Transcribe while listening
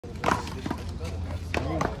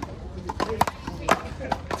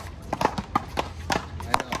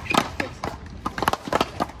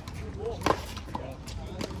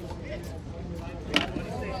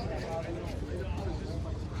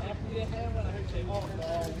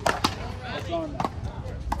What's on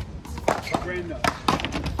that? Grain nuts.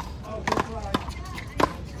 Oh, good fly.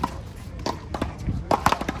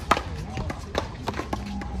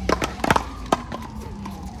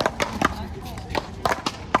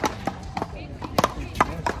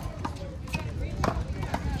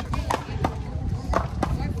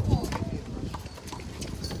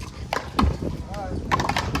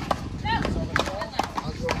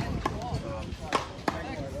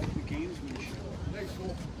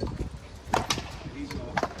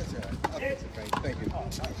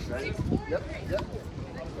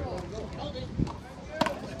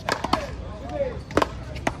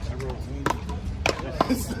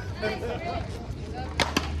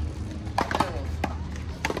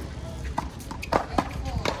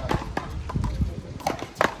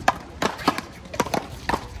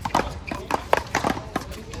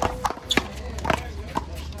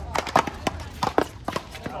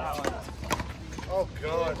 Oh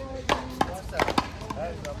God!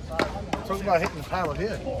 Talking about hitting the paddle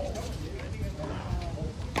here.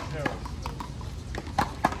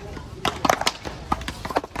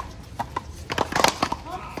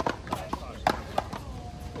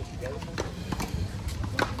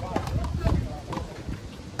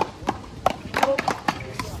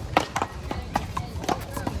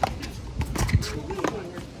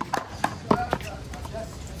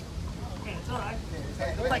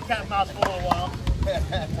 Like cat and mouse for a little while.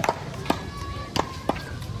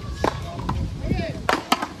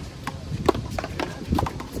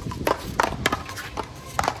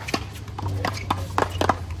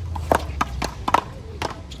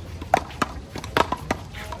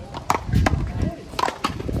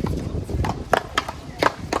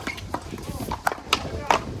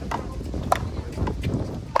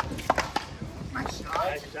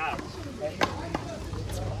 Nice shot.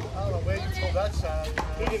 I don't know where you pulled that shot.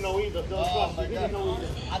 He didn't know either. Oh my God.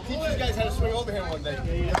 I'll teach you guys how to swing over him one day.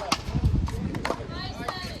 Yeah.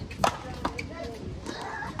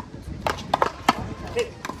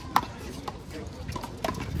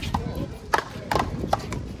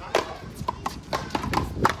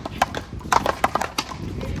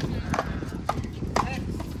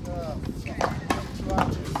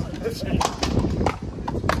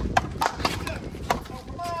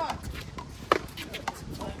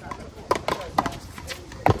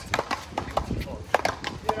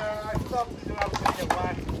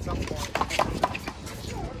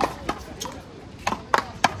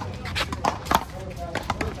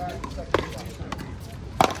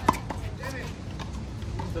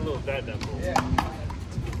 It's a little bad that ball. Yeah.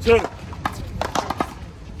 Two.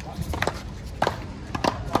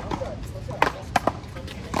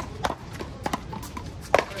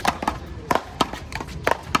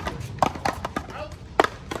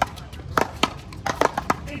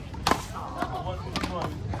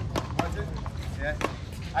 Yeah.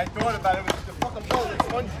 I thought about it. It was the fucking ball. It's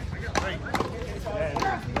one. Great.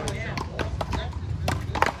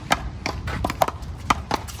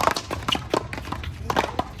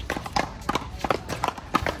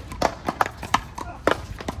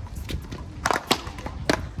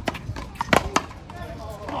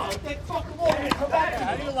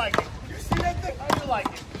 How do you like it? You see that thing? How do you like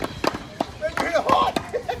it? Make it hard.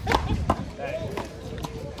 Hey.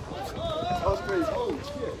 That was crazy. Holy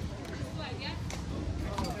shit.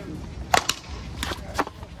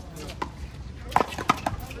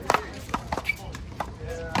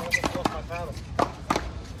 Yeah, I almost lost my paddle.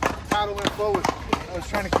 Paddle went forward. I was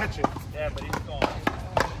trying to catch it. Yeah, but he's gone.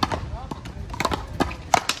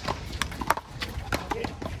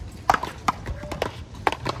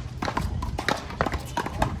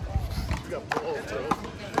 You got balls, bro.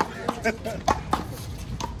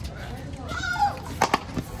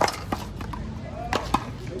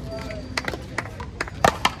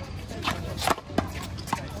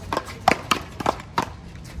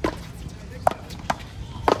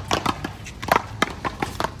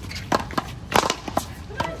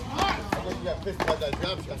 You got pissed about that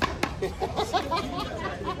drop shot.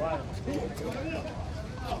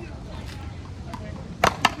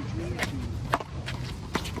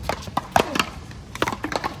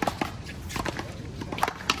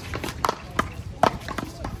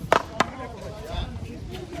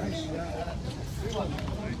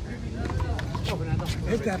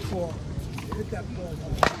 Hit that ball. Hit that ball.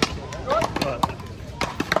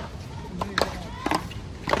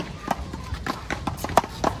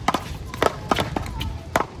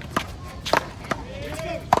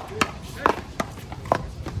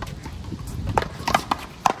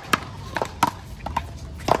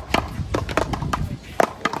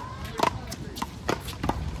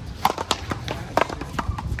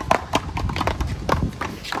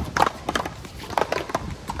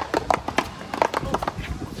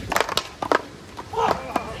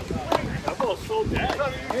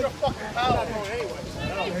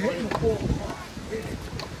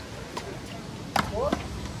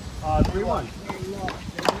 3-1.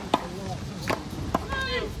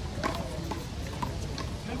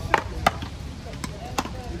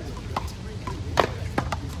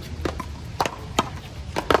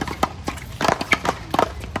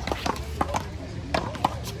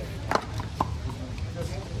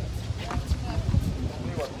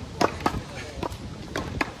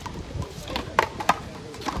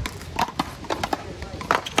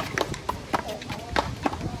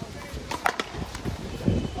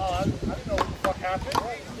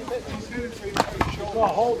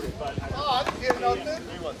 Hold it, but I didn't hear nothing.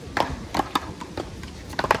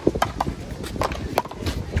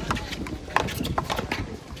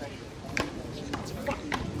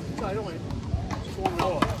 No, I don't want it. Just warm it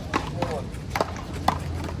off.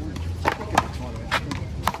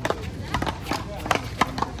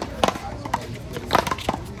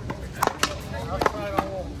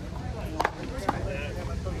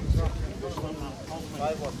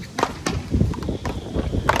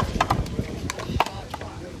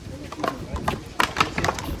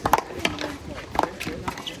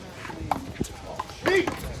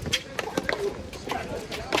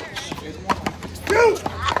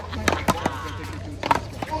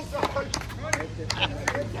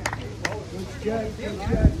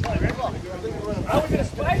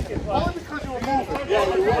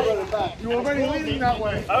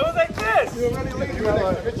 I was like this. You were already leading that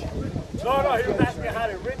way. No, he was asking how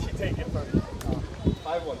did Richie take it from me.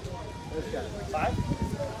 5-1. This guy. 5?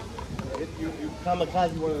 You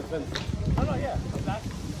kamikaze one of the fences. Oh, no, yeah.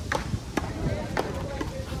 Exactly.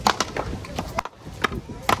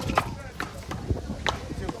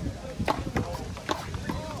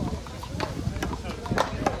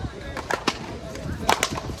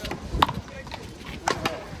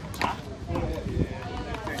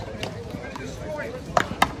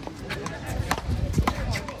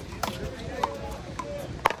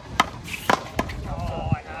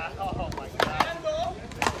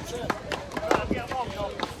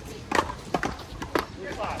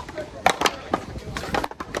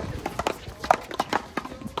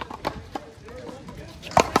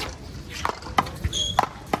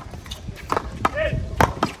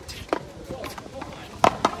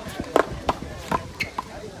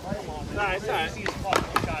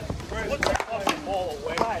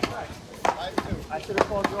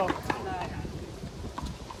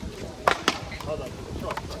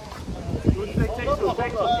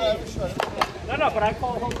 No, but I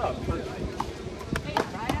call hold up.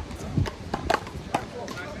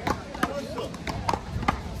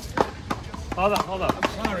 Hold up. I'm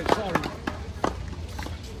sorry.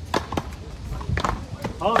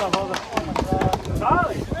 Hold up.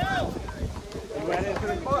 Sorry. You ran into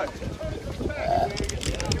the court.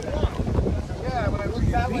 Yeah, when I look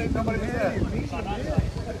that way, nobody's there.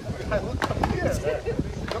 I look up here.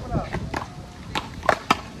 Coming up.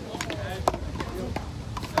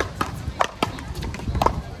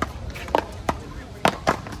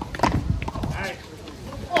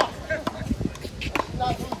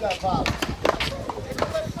 Not lose that pop.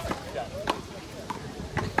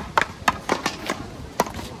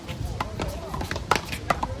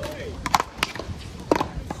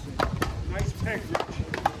 Nice pick, Richie.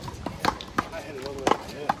 I hit it all the way.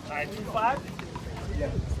 All right, 2-5? Yeah.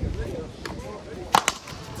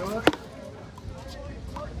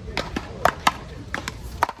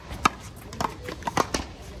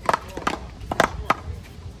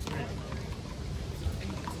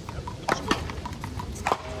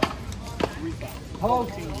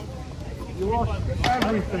 Hold. You lost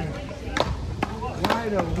everything.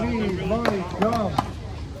 Rider, weed, money, gum.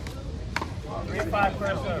 3-5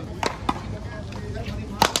 first serve.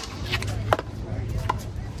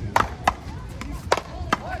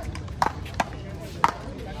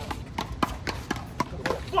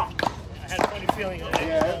 Fuck! I had a funny feeling that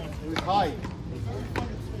Yeah, it was high.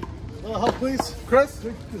 Help, please. Chris?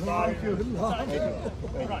 Thank you.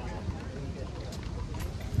 Run.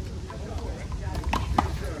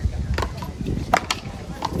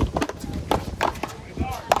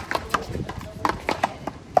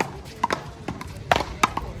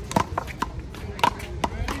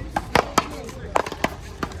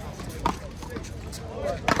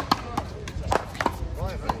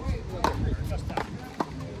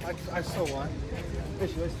 I saw one.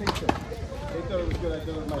 Richie, let's take two. They thought it was good. I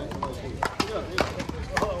thought it might be.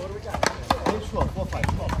 What do we got? 12,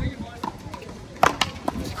 4-5, 12.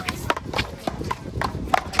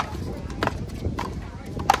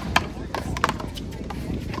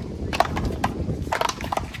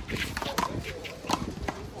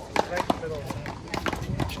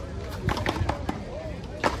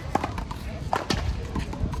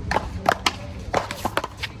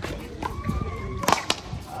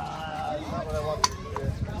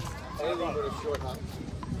 short, huh?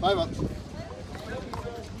 5 up.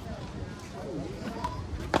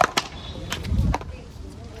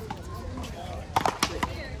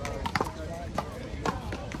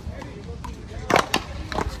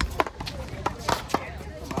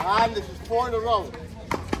 Come on, this is 4 in a row.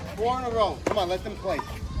 4 in a row. Come on, let them play.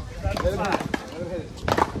 Let them hit it. Let them hit it.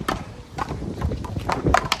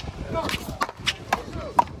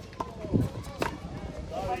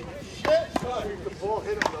 The ball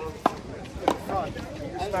hit him though.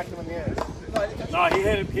 You smacked him in the ass. No, he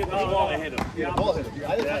hit him. The ball hit him. Yeah, the ball hit him.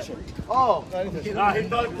 I didn't touch him. Oh, I didn't touch him. No, he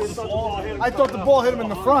thought the ball hit him. I thought the ball hit him in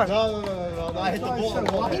the front. No, I hit the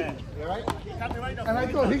ball. You alright? And I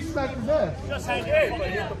thought he smacked his ass. Just I did, but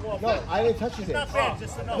he hit the ball. No, I didn't touch his ass. Not bad,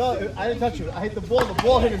 just enough. No, I didn't touch him. I hit the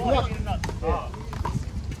ball hit his nut. Yeah.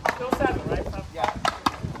 Still 7, right? Yeah.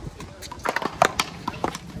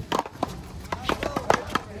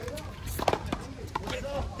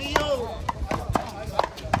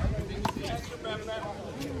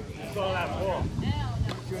 Saw that ball.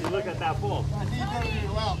 You look at that ball.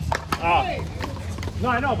 No,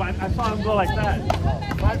 I know, but I saw him go like that.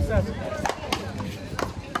 5-7.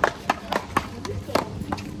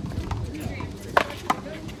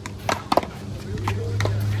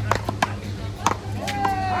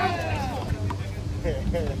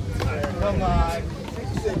 Come on.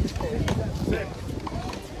 6. Come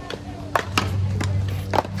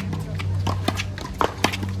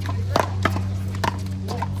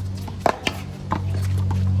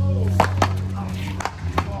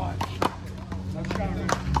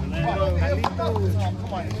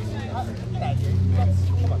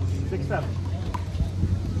on. 6-7.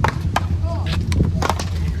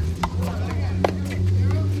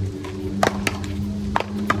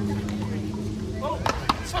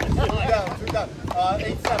 Two down.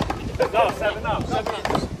 8-7. No, 7 up. 7 up.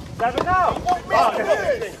 7 up. Oh,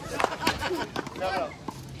 okay. 7 up.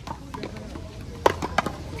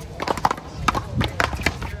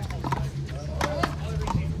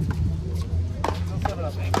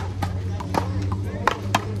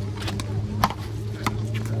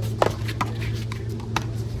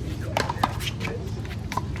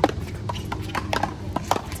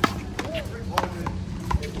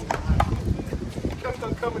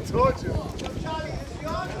 Coming towards you.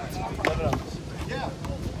 Yeah.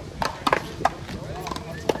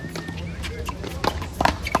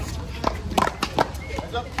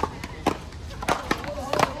 Heads up.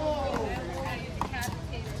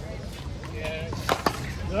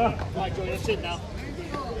 All right, Joey, that's it now.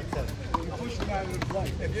 Push him out of the play.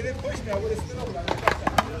 If you didn't push me, I would have stood over.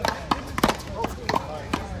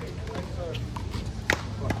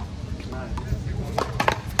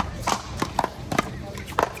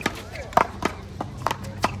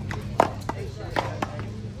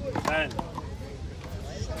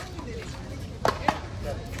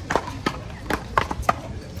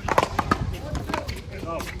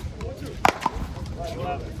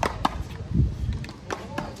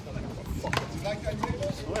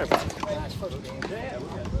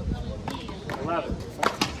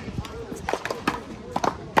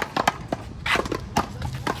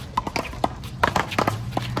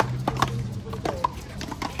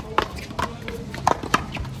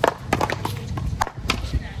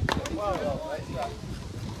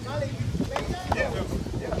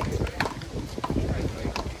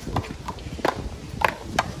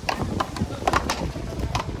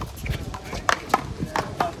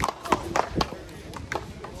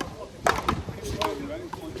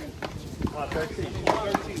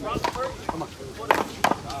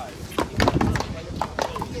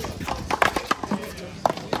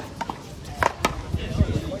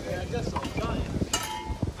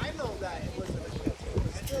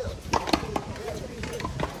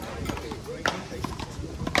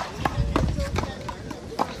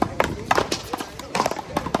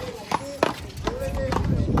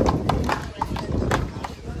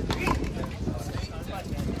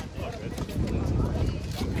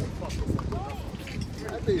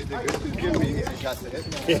 Give me easy shots to hit.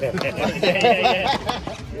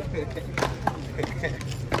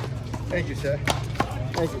 Thank you, sir.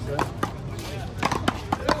 Thank you, sir.